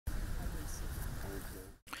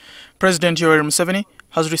President Yoweri Museveni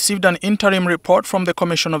has received an interim report from the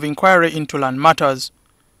Commission of Inquiry into Land Matters.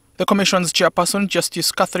 The Commission's chairperson,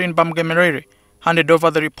 Justice Catherine Bamugemereire, handed over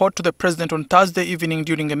the report to the President on Thursday evening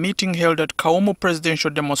during a meeting held at Kaumu Presidential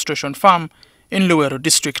Demonstration Farm in Luweero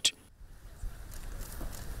district.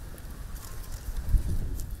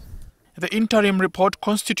 The interim report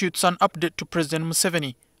constitutes an update to President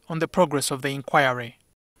Museveni on the progress of the inquiry.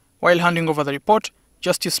 While handing over the report,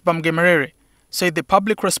 Justice Bamugemereire said the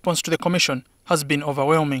public response to the Commission has been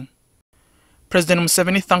overwhelming. President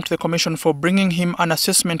Museveni thanked the Commission for bringing him an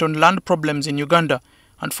assessment on land problems in Uganda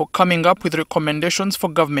and for coming up with recommendations for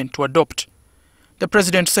government to adopt. The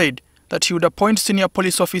President said that he would appoint senior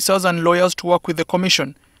police officers and lawyers to work with the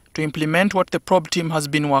Commission to implement what the probe team has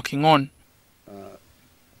been working on.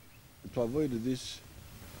 To avoid this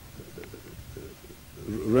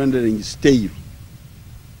rendering stale,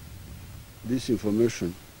 this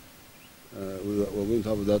information, we're going to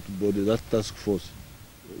have that body, that task force,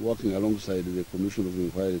 working alongside the Commission of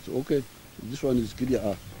Inquiry. Okay, this one is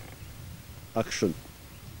clear action.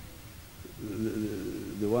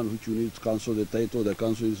 The one which you need to cancel the title, the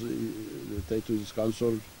title is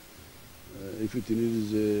cancelled. If it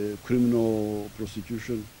needs a criminal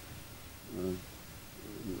prosecution,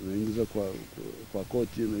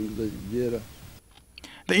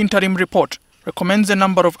 the interim report recommends a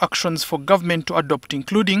number of actions for government to adopt,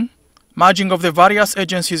 including merging of the various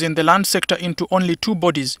agencies in the land sector into only two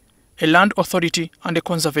bodies, a land authority and a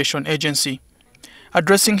conservation agency,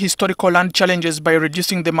 addressing historical land challenges by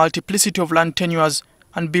reducing the multiplicity of land tenures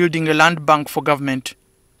and building a land bank for government,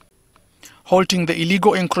 halting the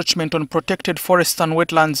illegal encroachment on protected forests and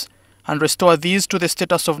wetlands and restore these to the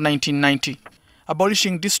status of 1990,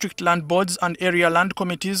 abolishing district land boards and area land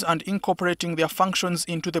committees and incorporating their functions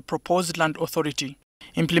into the proposed land authority,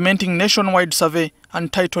 implementing nationwide survey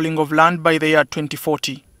and titling of land by the year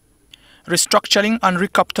 2040, restructuring and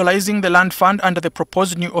recapitalizing the land fund under the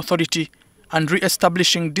proposed new authority, and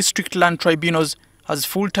re-establishing district land tribunals as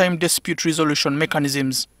full-time dispute resolution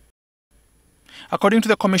mechanisms. According to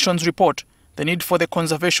the Commission's report, the need for the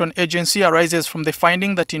Conservation Agency arises from the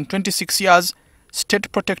finding that in 26 years,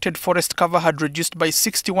 state protected forest cover had reduced by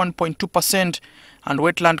 61.2% and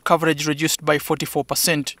wetland coverage reduced by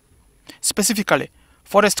 44%. Specifically,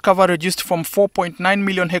 forest cover reduced from 4.9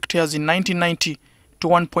 million hectares in 1990 to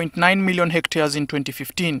 1.9 million hectares in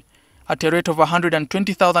 2015, at a rate of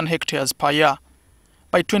 120,000 hectares per year.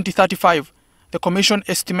 By 2035, the Commission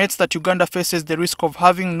estimates that Uganda faces the risk of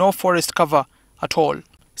having no forest cover at all.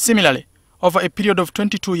 Similarly, over a period of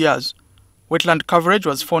 22 years, wetland coverage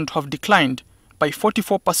was found to have declined by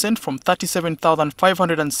 44% from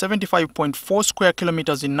 37,575.4 square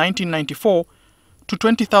kilometers in 1994 to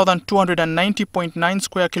 20,290.9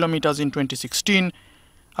 square kilometers in 2016,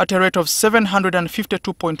 at a rate of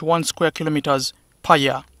 752.1 square kilometers per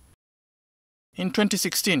year. In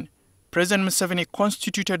 2016, President Museveni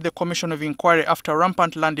constituted the Commission of Inquiry after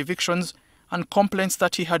rampant land evictions and complaints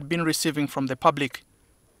that he had been receiving from the public.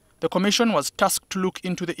 The Commission was tasked to look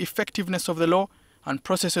into the effectiveness of the law and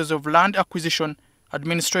processes of land acquisition,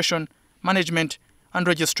 administration, management, and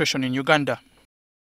registration in Uganda.